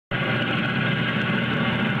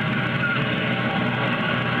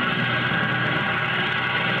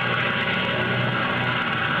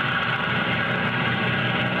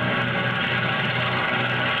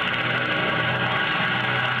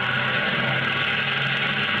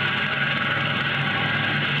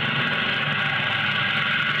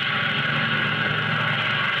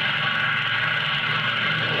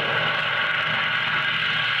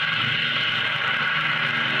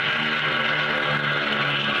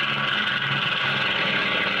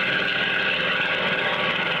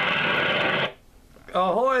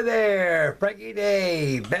Hi there, Frankie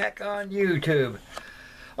Dave, back on YouTube.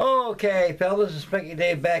 Okay, fellas, it's Frankie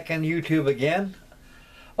Dave back on YouTube again.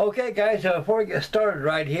 Okay, guys, before we get started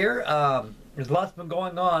right here, there's lots been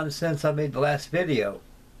going on since I made the last video.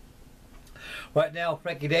 Right now,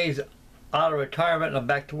 Frankie Dave's out of retirement and I'm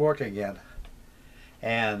back to work again.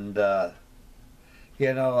 And,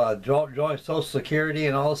 drawing Social Security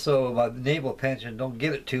and also my naval pension, don't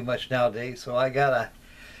get it too much nowadays, so I gotta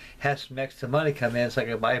have some extra money come in so I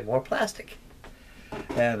can buy more plastic.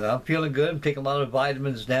 And I'm feeling good. I'm taking a lot of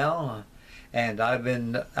vitamins now, and I've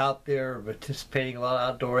been out there participating in a lot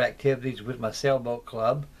of outdoor activities with my sailboat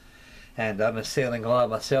club, and I've been sailing a lot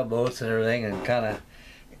of my sailboats and everything, and kind of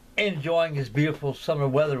enjoying this beautiful summer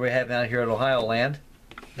weather we have out here at Ohio land.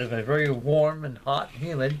 It's been very warm and hot and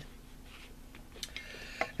humid.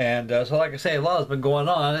 And so like I say, a lot has been going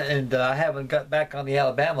on, and I haven't got back on the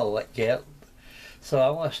Alabama yet. So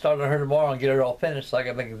I want to start on her tomorrow and get her all finished so I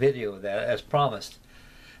can make a video of that as promised.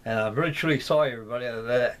 And I'm really truly sorry everybody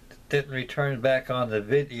that I didn't return back on the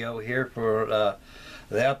video here for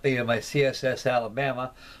the update of my CSS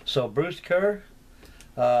Alabama. So Bruce Kerr,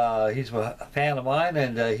 he's a fan of mine,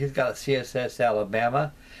 and he's got a CSS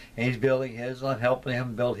Alabama, and he's building his, and I'm helping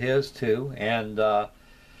him build his too. And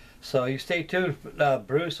so you stay tuned,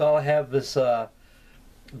 Bruce. I'll have this the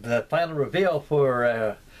final reveal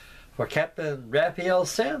for Captain Raphael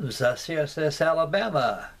Sims, CSS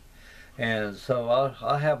Alabama. And so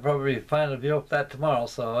I'll have probably a final reveal for that tomorrow,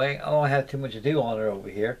 so I don't have too much to do on her over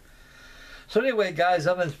here. So anyway, guys,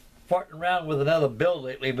 I've been farting around with another build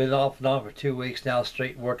lately. Been off and on for 2 weeks now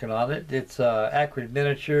straight working on it. It's Acurate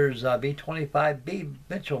Minitures B-25B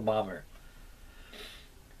Mitchell bomber.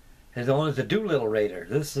 His known as the Doolittle Raider.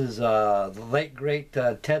 This is the late great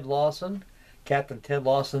Ted Lawson, Captain Ted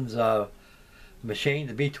Lawson's machine,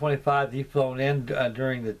 the B-25 he flown in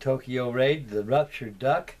during the Tokyo raid, the Ruptured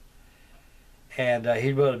Duck. And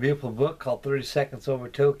he wrote a beautiful book called 30 Seconds Over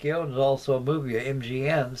Tokyo, and there's also a movie of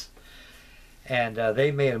MGM's. And they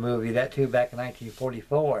made a movie, that too, back in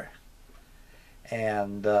 1944.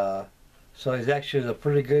 And so it's actually a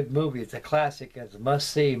pretty good movie. It's a classic. It's a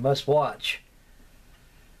must-see, must-watch.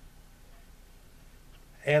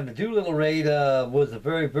 And the Doolittle raid was a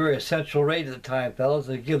very, very essential raid at the time, fellas.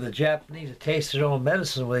 They give the Japanese a taste of their own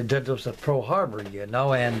medicine when they did those at Pearl Harbor, you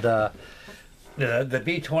know. And the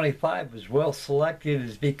B-25 was well selected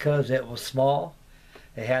is because it was small,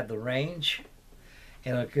 it had the range,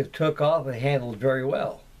 and it took off and handled very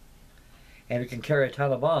well. And it can carry a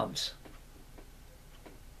ton of bombs.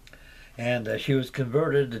 And she was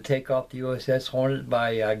converted to take off the USS Hornet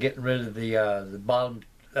by getting rid of the bottom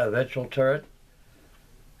ventral turret,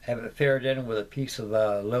 have it ferried in with a piece of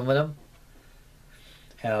aluminum,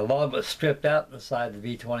 and a lot of it stripped out inside the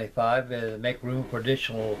B-25 to make room for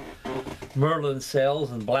additional Merlin cells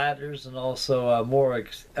and bladders, and also more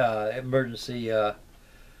emergency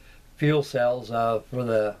fuel cells for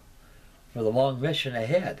the long mission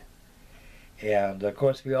ahead. And of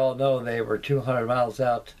course, we all know they were 200 miles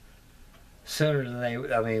out sooner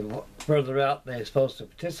than further out than they were supposed to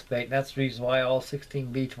participate, and that's the reason why all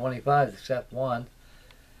 16 B-25s except one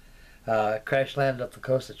crash landed up the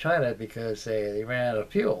coast of China, because they ran out of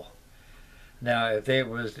fuel. Now, if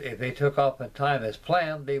they took off in time as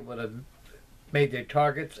planned, they would have made their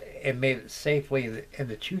targets and made it safely in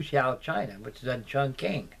the Chuxiao, China, which is in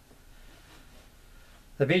Chongqing.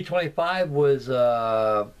 The B-25 was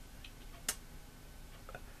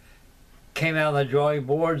came out on the drawing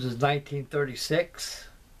boards as 1936,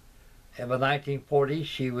 and by 1940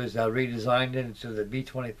 she was redesigned into the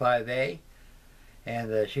B-25A.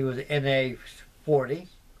 And she was NA-40,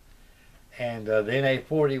 and the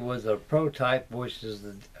NA-40 was a prototype, which is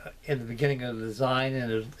in the beginning of the design,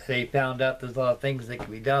 and they found out there's a lot of things that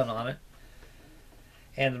can be done on it,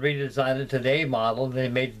 and they redesigned it to the A model, and they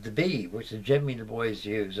made it the B, which the Gemini boys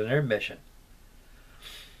use in their mission.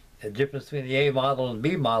 The difference between the A model and the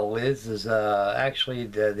B model is actually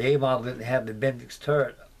the A model didn't have the Bendix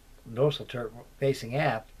turret, dorsal turret facing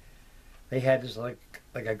aft. They had just like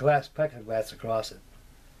a glass plexiglass across it,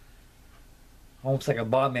 almost like a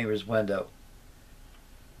bombmaker's window.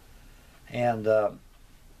 And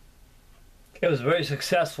it was a very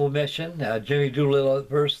successful mission. Jimmy Doolittle at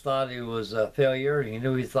first thought it was a failure. He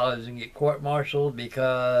thought he was going to get court-martialed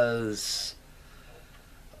because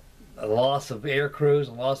a loss of air crews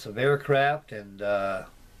and loss of aircraft, and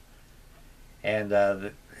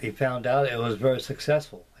he found out it was very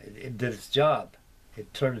successful. It did its job.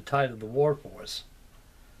 It turned the tide of the war for us.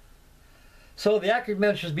 So the Acurate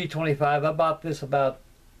Minitures B-25, I bought this about,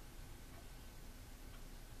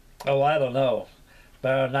 I don't know,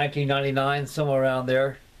 about 1999, somewhere around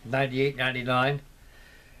there, 98, 99.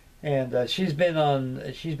 And she's been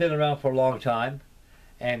around for a long time.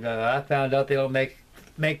 And I found out they don't make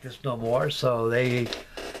this no more, so they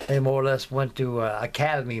more or less went to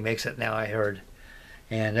Academy makes it now, I heard.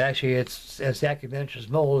 And actually, it's the Acurate Minitures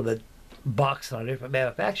mold, but boxed on a different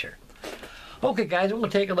manufacturer. Okay, guys, we're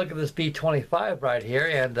going to take a look at this B-25 right here,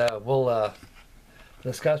 and we'll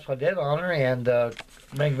discuss what I did on her, and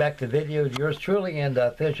bring back the video to yours truly, and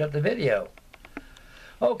finish up the video.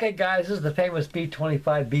 Okay, guys, this is the famous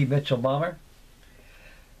B-25B Mitchell bomber.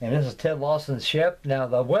 And this is Ted Lawson's ship. Now,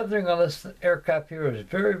 the weathering on this aircraft here is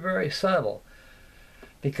very, very subtle,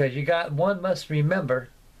 because one must remember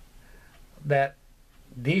that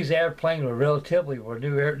these airplanes were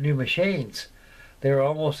new machines. They were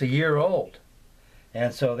almost a year old,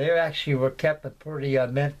 and so they actually were kept in pretty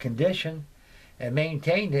mint condition and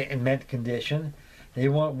maintained in mint condition. They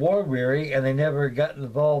weren't war weary, and they never got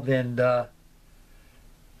involved in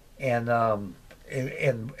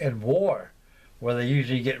war, where they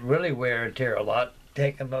usually get really wear and tear a lot,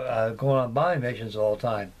 going on bombing missions all the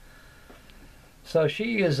time. So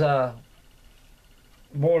she is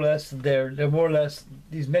more or less,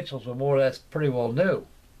 these Mitchells were more or less pretty well new.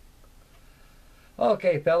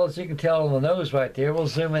 Okay, fellas, you can tell on the nose right there. We'll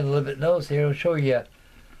zoom in a little bit nose here. I'll show you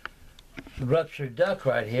the ruptured duct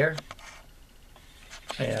right here.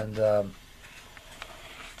 And,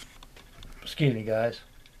 excuse me, guys.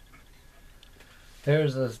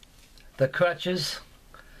 There's the crutches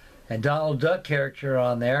and Donald Duck character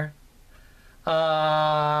on there.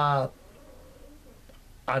 I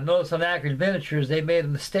noticed on Acurate Minitures they made a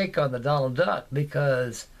mistake on the Donald Duck,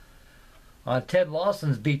 because on Ted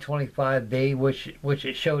Lawson's B-25B, which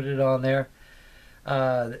it showed it on there,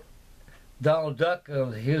 Donald Duck,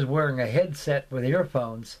 he was wearing a headset with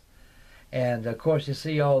earphones, and of course you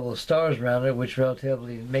see all those stars around it, which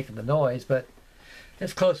relatively making the noise, but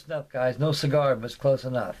it's close enough, guys. No cigar, but it's close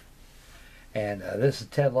enough. And this is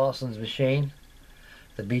Ted Lawson's machine,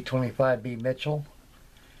 the B-25B Mitchell.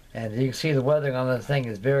 And you can see the weathering on this thing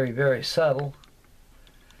is very, very subtle.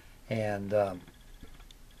 And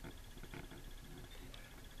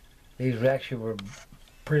these actually were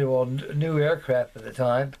pretty well new aircraft at the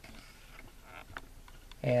time.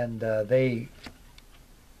 And they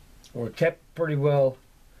were kept pretty well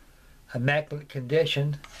immaculate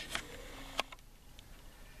condition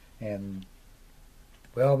and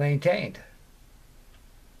well maintained.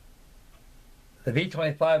 The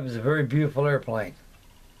B-25 is a very beautiful airplane.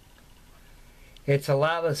 It's the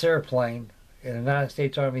loudest airplane in the United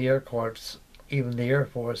States Army Air Corps, even the Air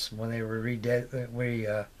Force, when they were when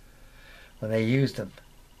they used them.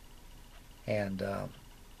 And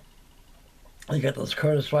you got those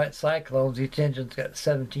Curtiss Wright Cyclones. Each engine's got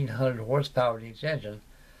 1,700 horsepower in each engine.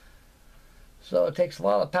 So it takes a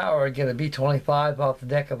lot of power to get a B-25 off the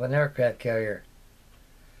deck of an aircraft carrier.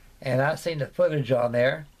 And I've seen the footage on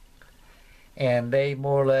there, and they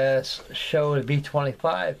more or less show a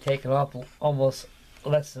B-25 taking off almost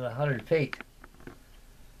less than 100 feet.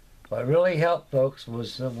 What really helped, folks,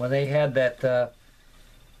 was when they had that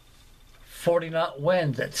 40-knot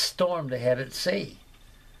winds, that storm they had at sea.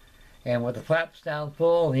 And with the flaps down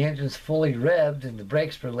full and the engines fully revved and the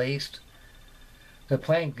brakes released, the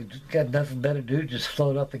plane got nothing better to do, just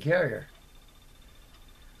float up the carrier.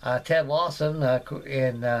 Ted Lawson,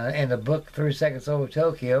 in the book 3 Seconds Over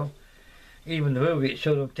Tokyo, even the movie, it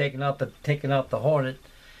showed him taking off the Hornet.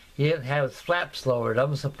 He didn't have his flaps lowered.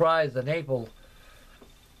 I'm surprised the naval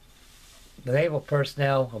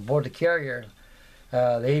personnel aboard the carrier,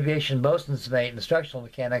 the aviation bosun's mate and the structural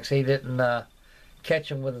mechanics, he didn't catch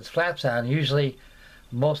him with his flaps on. Usually,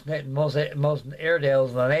 most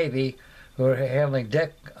Airedales in the Navy who are handling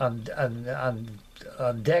deck on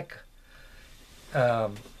deck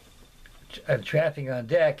and traffic on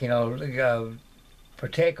deck, for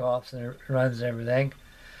takeoffs and runs and everything.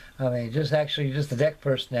 I mean, just the deck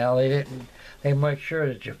personnel. They make sure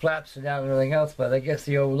that your flaps are down and everything else, but I guess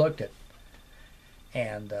they overlooked it.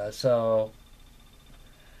 And so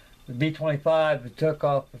the B-25 took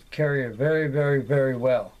off the carrier very, very, very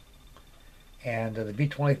well. And the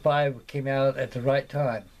B-25 came out at the right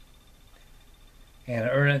time and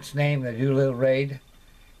earned its name, the Doolittle raid,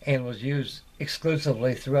 and was used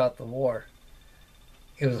exclusively throughout the war.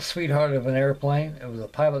 It was a sweetheart of an airplane. It was a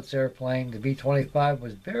pilot's airplane. The B-25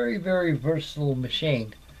 was very, very versatile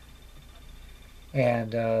machine.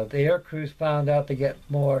 And the air crews found out to get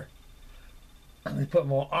more, they put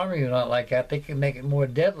more armor on it like that, they can make it more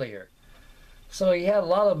deadlier. So you had a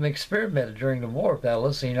lot of them experimented during the war,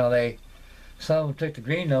 fellas. Some of them took the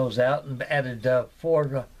green nose out and added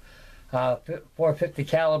 450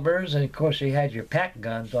 calibers, and of course you had your pack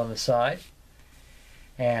guns on the side.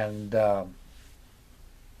 And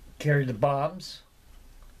carried the bombs.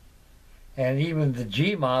 And even the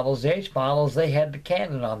G models, the H models, they had the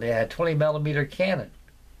cannon on. They had 20mm cannon.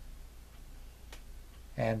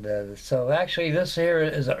 And so actually this here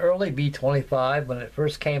is an early B-25 when it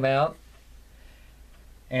first came out.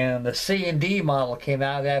 And the C and D model came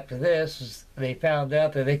out after this. They found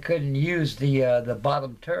out that they couldn't use the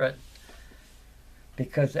bottom turret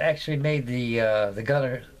because it actually made the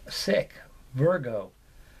gunner sick, vertigo.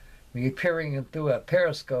 When you're peering through a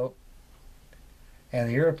periscope and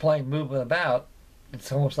the airplane moving about,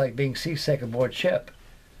 it's almost like being seasick aboard ship.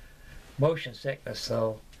 Motion sickness.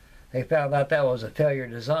 So they found out that was a failure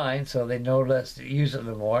design, so they no less use it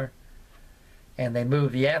no more. And they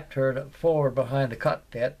moved the aft turret forward behind the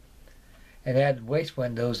cockpit and had waist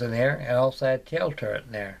windows in there and also had tail turret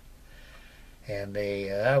in there. And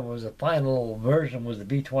that was the final version was the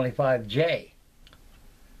B-25J.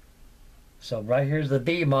 So right here's the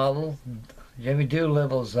B model, Jimmy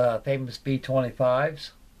Doolittle's famous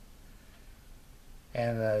B-25s.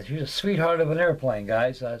 And she's a sweetheart of an airplane,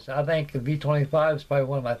 guys. I think the B-25 is probably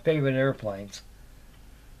one of my favorite airplanes.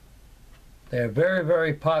 They're very,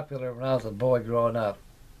 very popular when I was a boy growing up.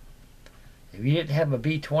 If you didn't have a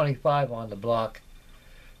B-25 on the block,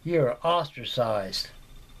 you were ostracized.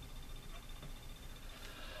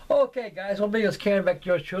 Okay, guys, we'll be just carrying back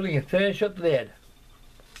yours truly and finish up the lid.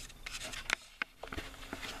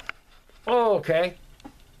 Okay.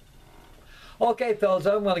 Okay, fellas,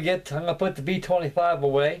 I'm gonna put the B-25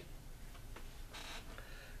 away.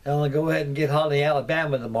 And I'm gonna go ahead and get Holly,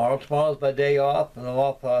 Alabama tomorrow. Tomorrow's my day off, and I'm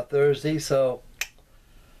off Thursday, so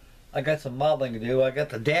I got some modeling to do. I got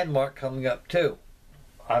the Denmark coming up too.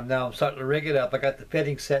 I'm starting to rig it up. I got the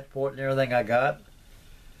fitting set for it and everything I got.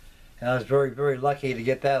 And I was very, very lucky to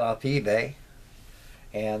get that off eBay.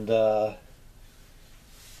 And so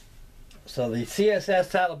the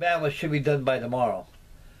CSS Alabama should be done by tomorrow.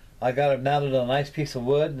 I got it mounted on a nice piece of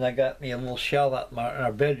wood, and I got me a little shell out in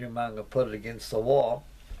our bedroom. I'm going to put it against the wall.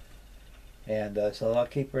 And so I'll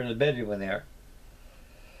keep her in the bedroom in there.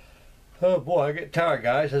 Oh boy, I get tired,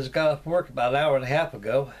 guys. I just got off work about an hour and a half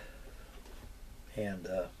ago. And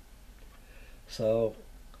so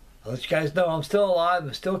I'll let you guys know I'm still alive.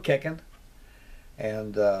 I'm still kicking.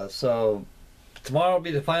 And so tomorrow will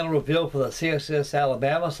be the final reveal for the CSS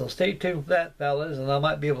Alabama. So stay tuned for that, fellas. And I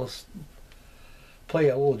might be able to play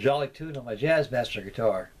a little jolly tune on my Jazzmaster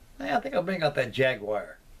guitar. I think I'll bring out that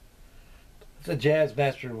Jaguar. It's a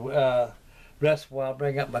Jazzmaster rest while I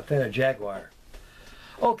bring up my Fender Jaguar.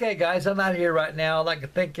 Okay, guys, I'm out of here right now. I'd like to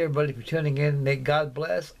thank everybody for tuning in. May God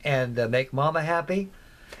bless and make Mama happy.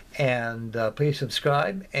 And please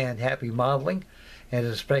subscribe and happy modeling. And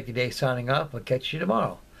this is Frankie Day signing off. I'll catch you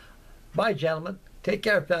tomorrow. Bye, gentlemen. Take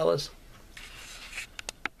care, fellas.